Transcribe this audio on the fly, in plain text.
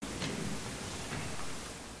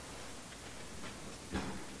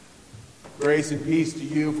Grace and peace to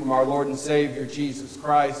you from our Lord and Savior, Jesus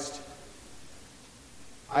Christ.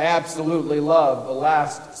 I absolutely love the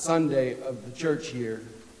last Sunday of the church year.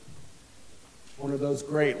 One of those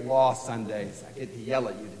great law Sundays. I get to yell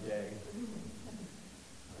at you today.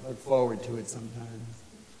 I look forward to it sometimes.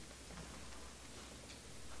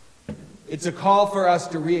 It's a call for us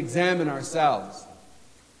to re-examine ourselves.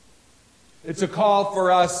 It's a call for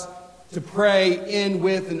us to pray in,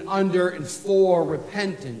 with, and under, and for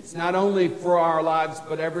repentance, not only for our lives,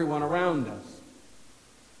 but everyone around us.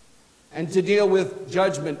 And to deal with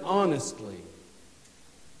judgment honestly.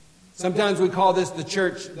 Sometimes we call this the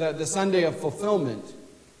church, the Sunday of fulfillment.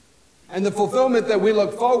 And the fulfillment that we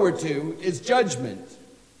look forward to is judgment.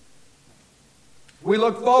 We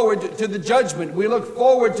look forward to the judgment. We look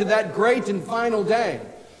forward to that great and final day.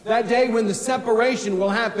 That day when the separation will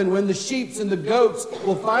happen, when the sheep and the goats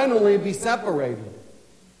will finally be separated.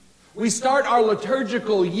 We start our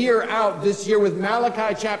liturgical year out this year with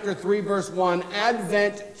Malachi chapter 3, verse 1,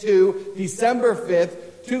 Advent to December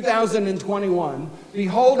 5th, 2021.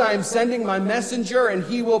 Behold, I am sending my messenger, and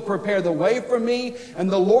he will prepare the way for me, and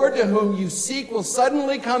the Lord to whom you seek will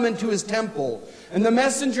suddenly come into his temple. And the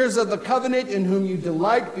messengers of the covenant in whom you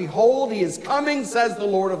delight, behold, he is coming, says the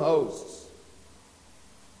Lord of hosts.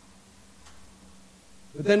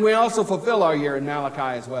 But then we also fulfill our year in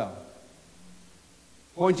Malachi as well,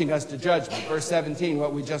 pointing us to judgment. Verse 17,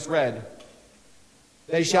 what we just read.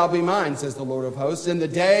 They shall be mine, says the Lord of hosts. In the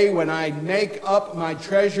day when I make up my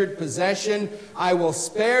treasured possession, I will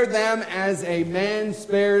spare them as a man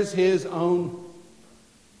spares his own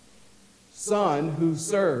son who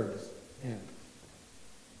serves him.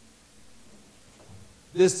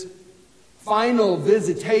 This final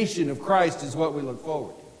visitation of Christ is what we look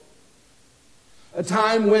forward to. A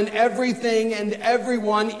time when everything and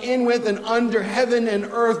everyone in, with, and under heaven and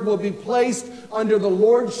earth will be placed under the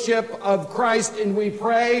lordship of Christ. And we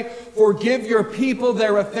pray, forgive your people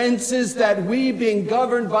their offenses, that we, being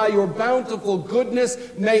governed by your bountiful goodness,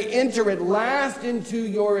 may enter at last into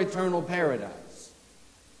your eternal paradise.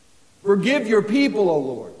 Forgive your people, O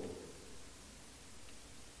Lord.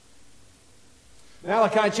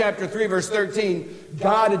 Malachi chapter 3, verse 13,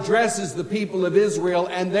 God addresses the people of Israel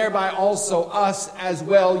and thereby also us as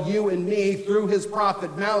well, you and me, through his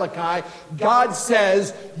prophet Malachi. God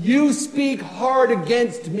says, you speak hard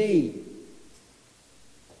against me.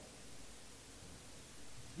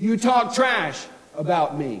 You talk trash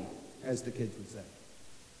about me, as the kids would say.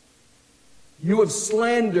 You have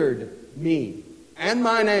slandered me and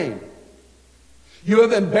my name. You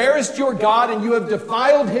have embarrassed your God and you have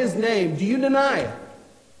defiled his name. Do you deny it?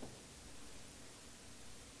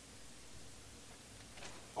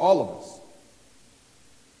 All of us.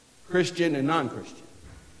 Christian and non-Christian.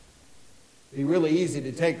 It'd be really easy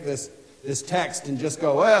to take this text and just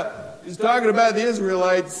go, well, he's talking about the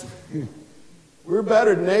Israelites. We're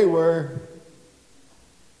better than they were.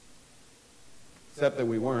 Except that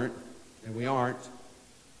we weren't and we aren't.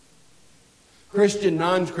 Christian,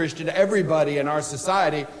 non-Christian, everybody in our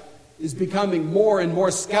society is becoming more and more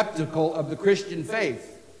skeptical of the Christian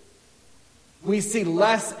faith. We see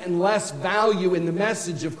less and less value in the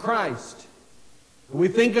message of Christ. We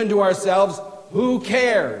think unto ourselves, who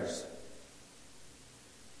cares?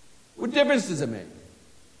 What difference does it make?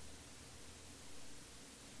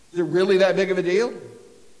 Is it really that big of a deal?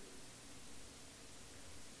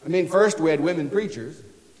 I mean, first we had women preachers.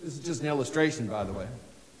 This is just an illustration, by the way.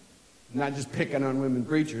 I'm not just picking on women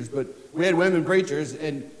preachers, but we had women preachers,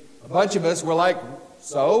 and a bunch of us were like,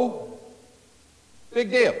 so?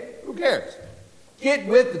 Big deal. Who cares? Get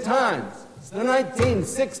with the times. It's the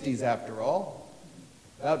 1960s, after all.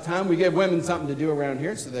 About time we give women something to do around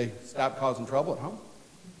here so they stop causing trouble at home.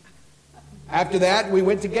 After that, we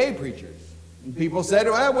went to gay preachers. And people said,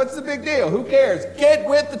 well, what's the big deal? Who cares? Get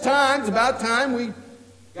with the times. About time we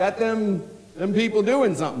got them people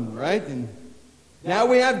doing something, right? And now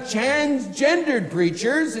we have transgendered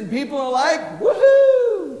preachers, and people are like,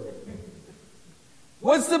 woohoo!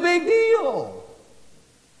 What's the big deal?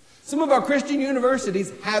 Some of our Christian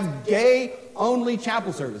universities have gay-only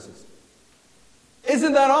chapel services.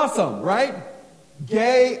 Isn't that awesome, right?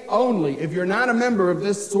 Gay only. If you're not a member of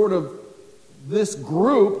this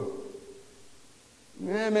group,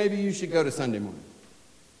 maybe you should go to Sunday morning.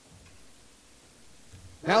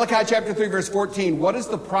 Malachi chapter 3, verse 14. What is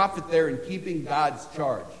the profit there in keeping God's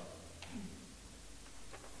charge?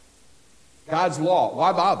 God's law.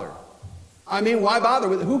 Why bother? I mean, why bother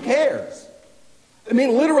with it? Who cares? I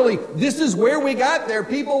mean, literally, this is where we got there.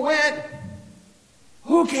 People went,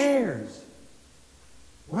 who cares?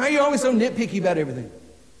 Why are you always so nitpicky about everything?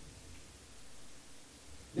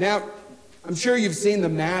 Now, I'm sure you've seen the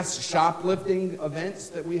mass shoplifting events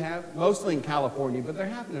that we have, mostly in California, but they're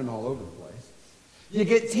happening all over the place. You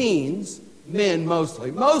get teens, men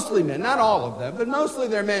mostly men, not all of them, but mostly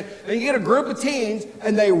they're men, and you get a group of teens,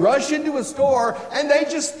 and they rush into a store, and they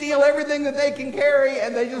just steal everything that they can carry,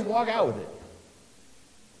 and they just walk out with it.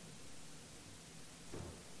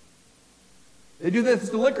 They do this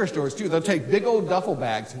to liquor stores, too. They'll take big old duffel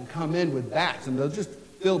bags and come in with bats, and they'll just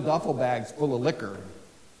fill duffel bags full of liquor.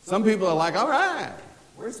 Some people are like, all right,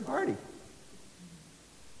 where's the party?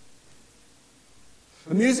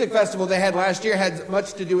 The music festival they had last year had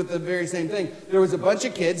much to do with the very same thing. There was a bunch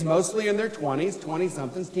of kids, mostly in their 20s,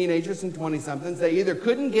 20-somethings, teenagers and 20-somethings. They either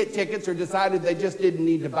couldn't get tickets or decided they just didn't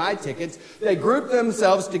need to buy tickets. They grouped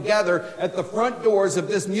themselves together at the front doors of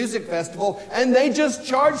this music festival, and they just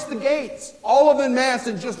charged the gates, all of them en masse,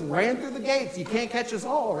 and just ran through the gates. You can't catch us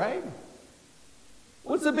all, right?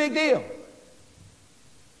 What's the big deal?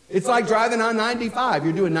 It's like driving on 95.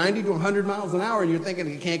 You're doing 90 to 100 miles an hour, and you're thinking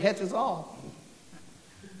you can't catch us all.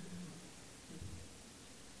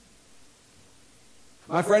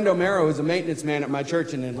 My friend Omero, who's a maintenance man at my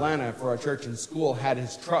church in Atlanta for our church and school, had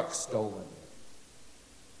his truck stolen.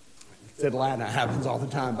 It's Atlanta. It happens all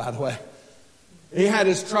the time, by the way. He had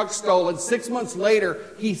his truck stolen. 6 months later,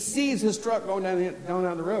 he sees his truck going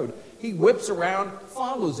down the road. He whips around,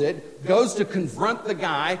 follows it, goes to confront the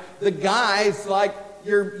guy. The guy's like,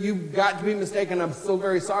 you've got to be mistaken. I'm so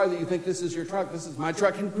very sorry that you think this is your truck. This is my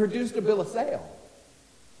truck. And produced a bill of sale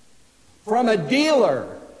from a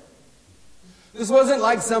dealer. This wasn't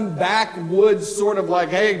like some backwoods sort of like,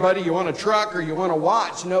 hey, buddy, you want a truck or you want a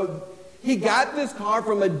watch? No, he got this car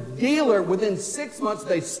from a dealer. Within 6 months,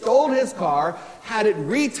 they stole his car, had it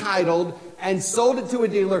retitled, and sold it to a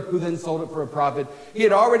dealer who then sold it for a profit. He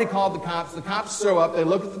had already called the cops. The cops show up. They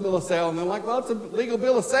look at the bill of sale, and they're like, well, it's a legal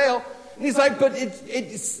bill of sale. And he's like, but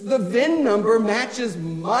it's the VIN number matches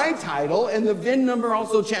my title, and the VIN number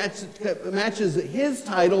also matches his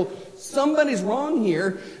title. Somebody's wrong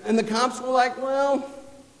here. And the cops were like, well,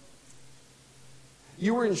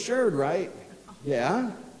 you were insured, right?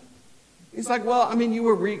 Yeah. He's like, well, I mean, you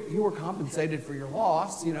were compensated for your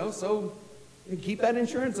loss, so you keep that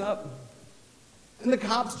insurance up. And the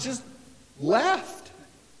cops just left.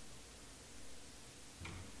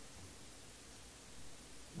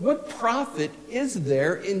 What profit is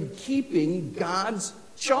there in keeping God's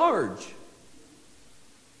charge?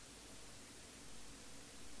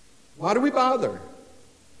 Why do we bother?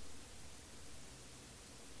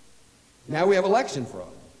 Now we have election fraud.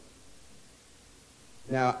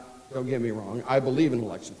 Now, don't get me wrong. I believe in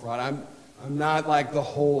election fraud. I'm not like I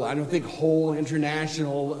don't think whole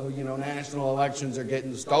international, national elections are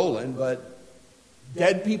getting stolen, but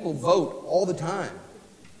dead people vote all the time.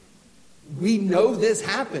 We know this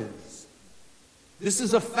happens. This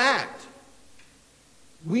is a fact.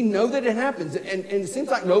 We know that it happens, and it seems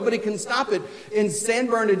like nobody can stop it. In San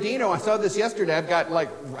Bernardino, I saw this yesterday. I've got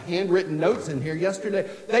handwritten notes in here yesterday.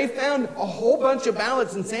 They found a whole bunch of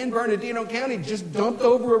ballots in San Bernardino County just dumped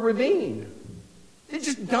over a ravine. They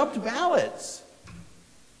just dumped ballots.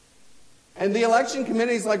 And the election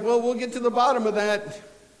committee's like, well, we'll get to the bottom of that.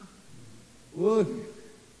 We'll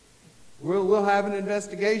have an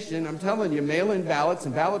investigation. I'm telling you, mail-in ballots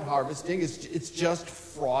and ballot harvesting, it's just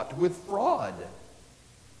fraught with fraud.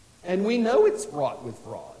 And we know it's fraught with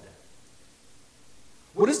fraud.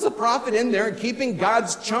 What is the profit in there in keeping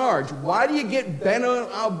God's charge? Why do you get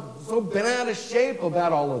so bent out of shape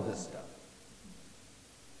about all of this stuff?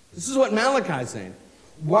 This is what Malachi's saying.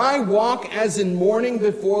 Why walk as in mourning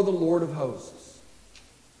before the Lord of hosts?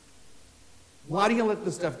 Why do you let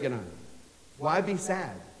this stuff get on? Why be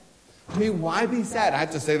sad? I mean, why be sad? I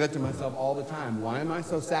have to say that to myself all the time. Why am I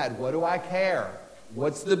so sad? What do I care?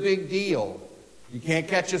 What's the big deal? You can't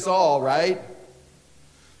catch us all, right?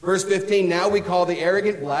 Verse 15, now we call the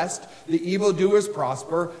arrogant blessed, the evildoers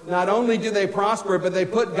prosper. Not only do they prosper, but they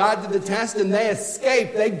put God to the test and they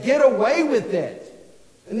escape. They get away with it.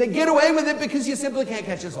 And they get away with it because you simply can't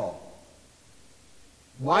catch us all.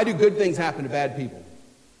 Why do good things happen to bad people?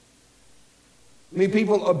 I mean,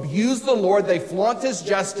 people abuse the Lord, they flaunt His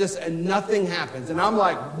justice, and nothing happens. And I'm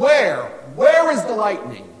like, where? Where is the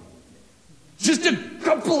lightning? Just a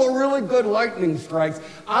couple of really good lightning strikes.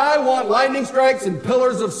 I want lightning strikes and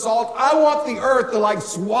pillars of salt. I want the earth to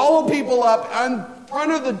swallow people up in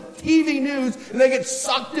front of the TV news, and they get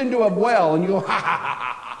sucked into a well, and you go, ha, ha, ha,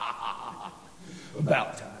 ha, ha, ha, ha.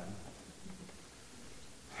 About time.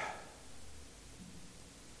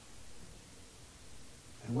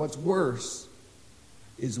 And what's worse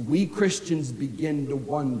is we Christians begin to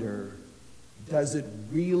wonder, does it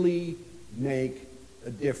really make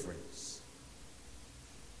a difference?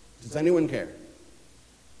 Does anyone care?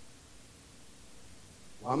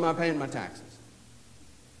 Why am I paying my taxes?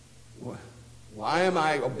 Why am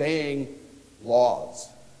I obeying laws?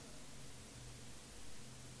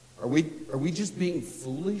 Are we just being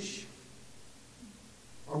foolish?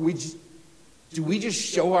 Do we just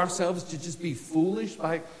show ourselves to just be foolish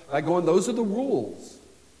by going, those are the rules.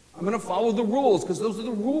 I'm going to follow the rules because those are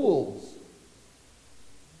the rules.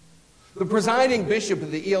 The presiding bishop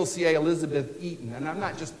of the ELCA, Elizabeth Eaton, and I'm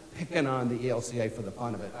not just picking on the ELCA for the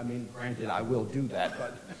fun of it. I mean, granted, I will do that,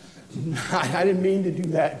 but I didn't mean to do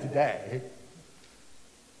that today.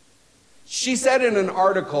 She said in an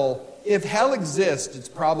article, if hell exists, it's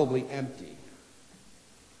probably empty.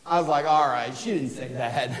 I was like, all right, she didn't say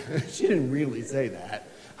that. She didn't really say that.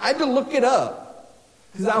 I had to look it up.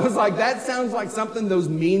 Because I was like, that sounds like something those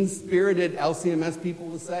mean-spirited LCMS people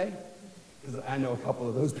will say. Because I know a couple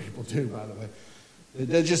of those people too, by the way.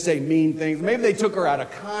 They just say mean things. Maybe they took her out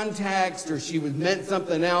of context or she was meant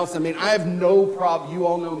something else. I mean, I have no problem. You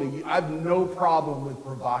all know me. I have no problem with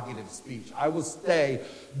provocative speech. I will say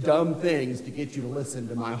dumb things to get you to listen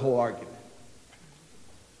to my whole argument.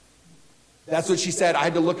 That's what she said. I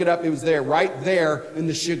had to look it up. It was there, right there in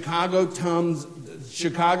the Chicago Times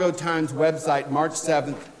website, March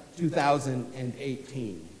 7th,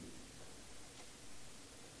 2018.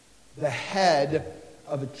 The head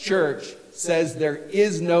of a church says there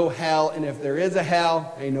is no hell, and if there is a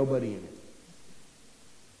hell, ain't nobody in it.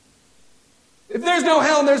 If there's no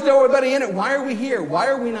hell and there's nobody in it, why are we here? Why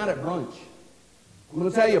are we not at brunch? I'm going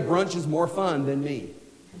to tell you, brunch is more fun than me.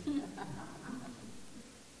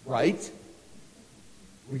 Right?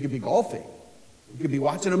 We could be golfing. We could be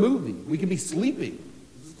watching a movie. We could be sleeping.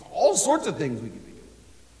 All sorts of things we could be doing.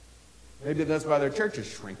 Maybe that's why their church is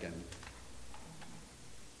shrinking.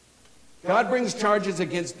 God brings charges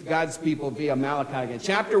against God's people via Malachi. In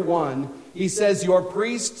chapter 1, he says, your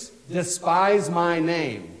priests despise my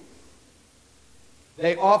name.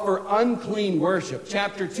 They offer unclean worship.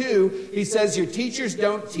 Chapter 2, he says, your teachers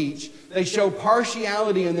don't teach. They show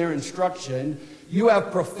partiality in their instruction. You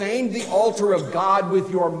have profaned the altar of God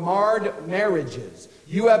with your marred marriages.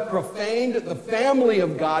 You have profaned the family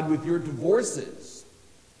of God with your divorces.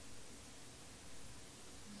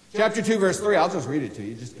 Chapter 2, verse 3, I'll just read it to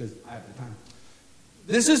you just because I have the time.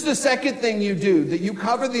 This is the second thing you do, that you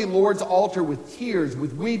cover the Lord's altar with tears,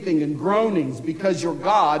 with weeping and groanings, because your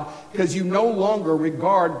God, because you no longer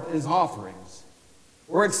regard his offerings,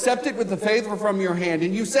 or accept it with the faithful from your hand.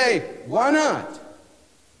 And you say, why not?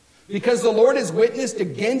 Because the Lord has witnessed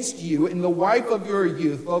against you in the wife of your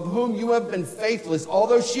youth, of whom you have been faithless,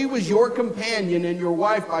 although she was your companion and your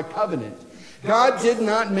wife by covenant. God did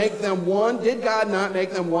not make them one. Did God not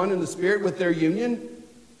make them one in the Spirit with their union?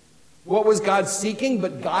 What was God seeking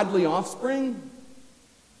but godly offspring?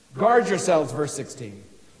 Guard yourselves, verse 16.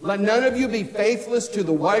 Let none of you be faithless to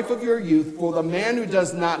the wife of your youth, for the man who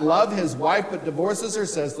does not love his wife but divorces her,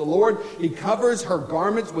 says the Lord, he covers her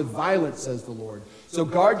garments with violence, says the Lord. So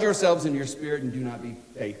guard yourselves in your spirit and do not be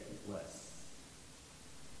faithless.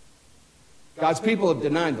 God's people have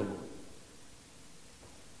denied the Lord.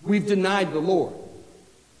 We've denied the Lord.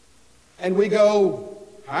 And we go,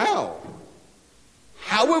 how?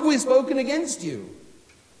 How have we spoken against you?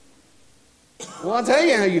 Well, I'll tell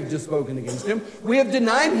you how you've just spoken against him. We have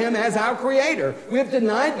denied him as our creator. We have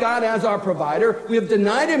denied God as our provider. We have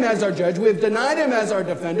denied him as our judge. We have denied him as our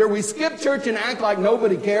defender. We skip church and act like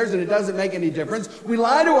nobody cares and it doesn't make any difference. We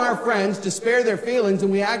lie to our friends to spare their feelings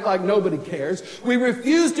and we act like nobody cares. We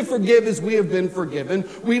refuse to forgive as we have been forgiven.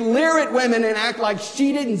 We leer at women and act like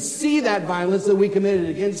she didn't see that violence that we committed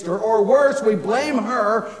against her. Or worse, we blame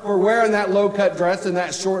her for wearing that low-cut dress and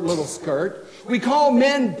that short little skirt. We call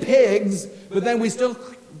men pigs, but then we still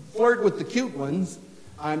flirt with the cute ones.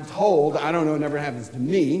 I'm told. I don't know. It never happens to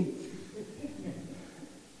me.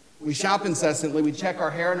 We shop incessantly. We check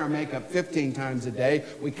our hair and our makeup 15 times a day.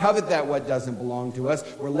 We covet that what doesn't belong to us.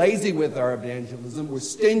 We're lazy with our evangelism. We're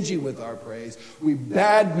stingy with our praise. We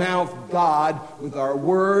badmouth God with our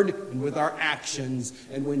word and with our actions.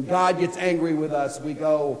 And when God gets angry with us, we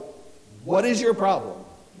go, what is your problem?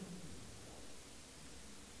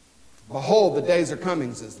 Behold, the days are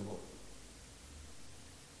coming, says the Lord.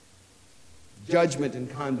 Judgment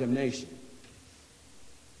and condemnation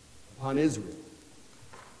upon Israel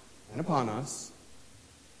and upon us.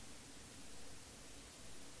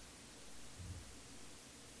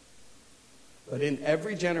 But in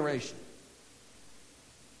every generation,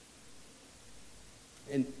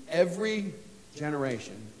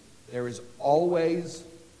 there is always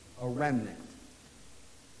a remnant.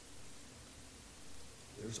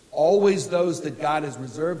 There's always those that God has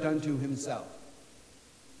reserved unto himself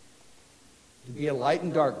to be a light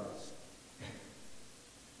in darkness,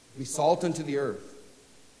 be salt unto the earth.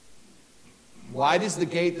 Wide is the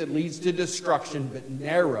gate that leads to destruction, but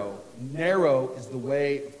narrow is the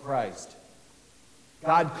way of Christ.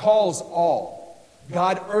 God calls all.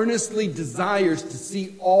 God earnestly desires to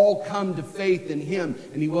see all come to faith in him,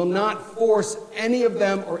 and he will not force any of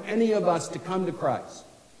them or any of us to come to Christ.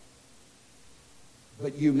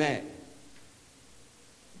 But you may.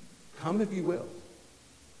 Come if you will.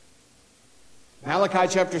 Malachi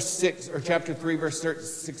chapter 3, verse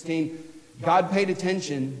 16, God paid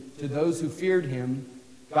attention to those who feared him.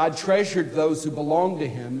 God treasured those who belonged to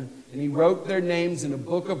him, and he wrote their names in a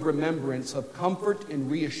book of remembrance. Of comfort and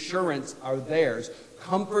reassurance are theirs.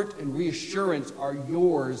 Comfort and reassurance are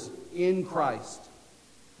yours in Christ.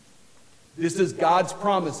 This is God's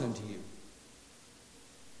promise unto you.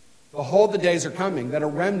 Behold, the days are coming that a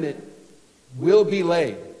remnant will be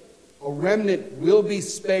laid. A remnant will be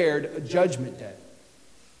spared a judgment day.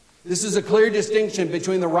 This is a clear distinction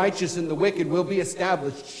between the righteous and the wicked will be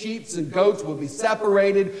established. Sheep and goats will be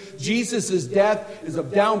separated. Jesus' death is a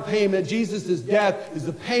down payment. Jesus' death is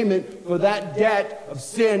the payment for that debt of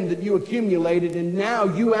sin that you accumulated. And now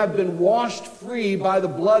you have been washed free by the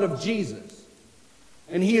blood of Jesus.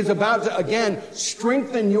 And he is about to, again,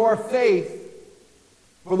 strengthen your faith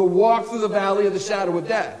for the walk through the valley of the shadow of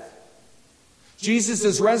death.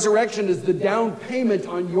 Jesus' resurrection is the down payment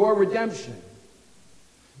on your redemption.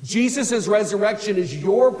 Jesus' resurrection is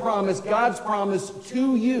your promise, God's promise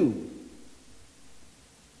to you,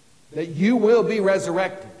 that you will be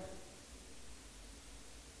resurrected.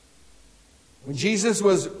 When Jesus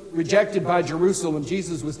was rejected by Jerusalem,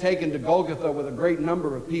 Jesus was taken to Golgotha with a great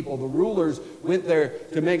number of people. The rulers went there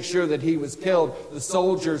to make sure that he was killed. The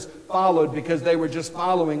soldiers followed because they were just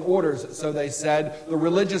following orders, so they said. The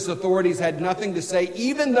religious authorities had nothing to say.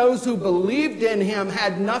 Even those who believed in him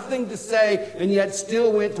had nothing to say, and yet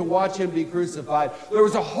still went to watch him be crucified. There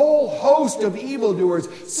was a whole host of evildoers,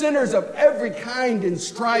 sinners of every kind and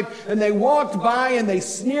stripe, and they walked by and they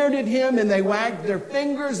sneered at him and they wagged their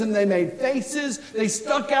fingers and they made faces. They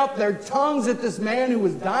stuck out their tongues at this man who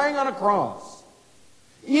was dying on a cross.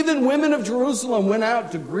 Even women of Jerusalem went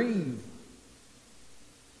out to grieve.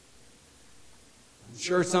 I'm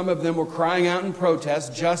sure some of them were crying out in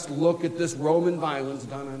protest, just look at this Roman violence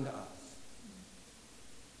done unto us.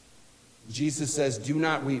 Jesus says, do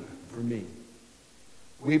not weep for me.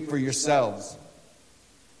 Weep for yourselves.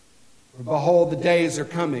 For behold, the days are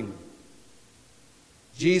coming.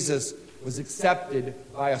 Jesus was accepted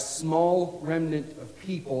by a small remnant of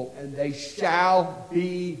people, and they shall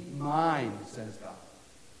be mine, says God.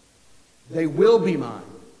 They will be mine.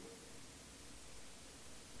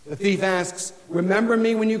 The thief asks, remember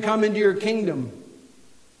me when you come into your kingdom.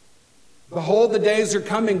 Behold, the days are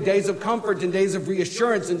coming, days of comfort and days of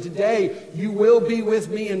reassurance, and today you will be with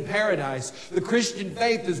me in paradise. The Christian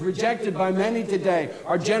faith is rejected by many today.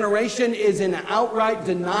 Our generation is in outright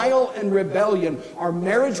denial and rebellion. Our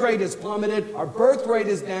marriage rate is plummeted. Our birth rate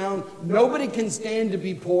is down. Nobody can stand to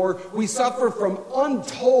be poor. We suffer from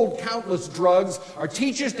untold countless drugs. Our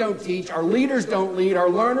teachers don't teach. Our leaders don't lead. Our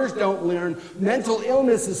learners don't learn. Mental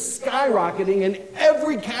illness is skyrocketing in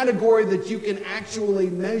every category that you can actually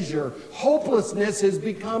measure. Hopelessness has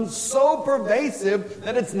become so pervasive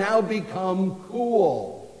that it's now become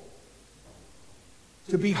cool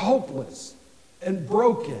to be hopeless and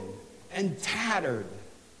broken and tattered.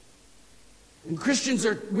 And Christians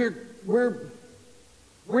we're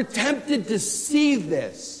tempted to see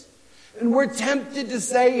this. And we're tempted to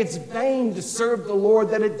say it's vain to serve the Lord,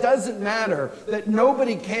 that it doesn't matter, that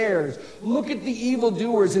nobody cares. Look at the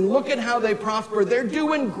evildoers and look at how they prosper. They're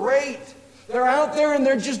doing great. They're out there and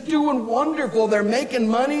they're just doing wonderful. They're making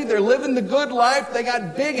money. They're living the good life. They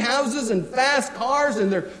got big houses and fast cars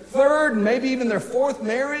and their third and maybe even their fourth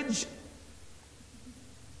marriage.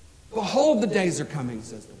 Behold, the days are coming,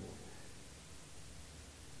 says the Lord.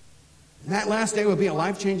 And that last day will be a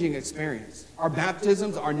life-changing experience. Our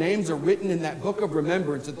baptisms, our names are written in that book of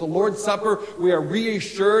remembrance. At the Lord's Supper, we are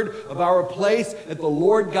reassured of our place at the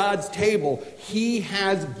Lord God's table. He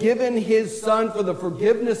has given his Son for the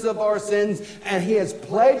forgiveness of our sins, and he has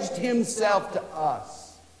pledged himself to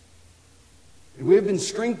us. And we have been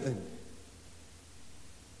strengthened.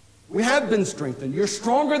 We have been strengthened. You're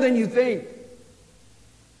stronger than you think.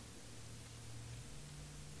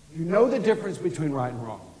 You know the difference between right and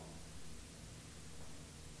wrong.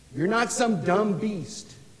 You're not some dumb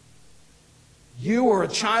beast. You are a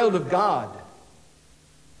child of God.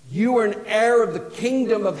 You are an heir of the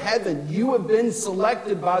kingdom of heaven. You have been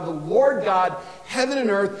selected by the Lord God, heaven and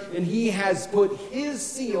earth, and he has put his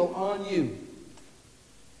seal on you.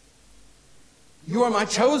 You are my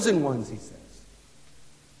chosen ones, he says.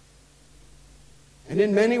 And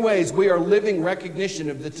in many ways, we are living recognition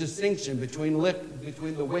of the distinction between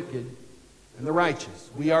the wicked and the righteous.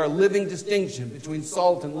 We are a living distinction between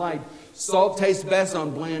salt and light. Salt tastes best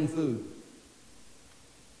on bland food.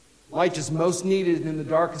 Light is most needed in the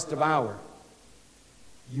darkest of hour.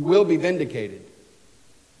 You will be vindicated.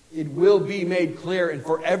 It will be made clear and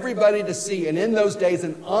for everybody to see. And in those days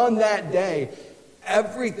and on that day,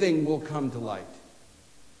 everything will come to light.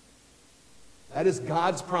 That is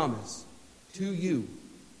God's promise to you.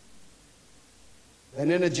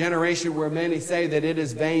 And in a generation where many say that it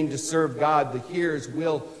is vain to serve God, the hearers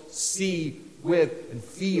will see with and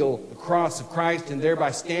feel the cross of Christ and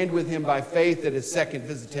thereby stand with him by faith at his second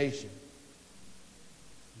visitation.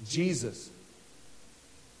 Jesus,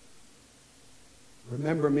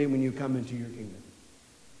 remember me when you come into your kingdom.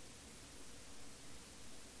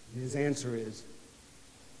 And his answer is,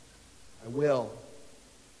 I will,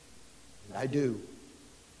 and I do.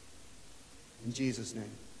 In Jesus' name,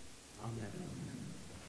 amen.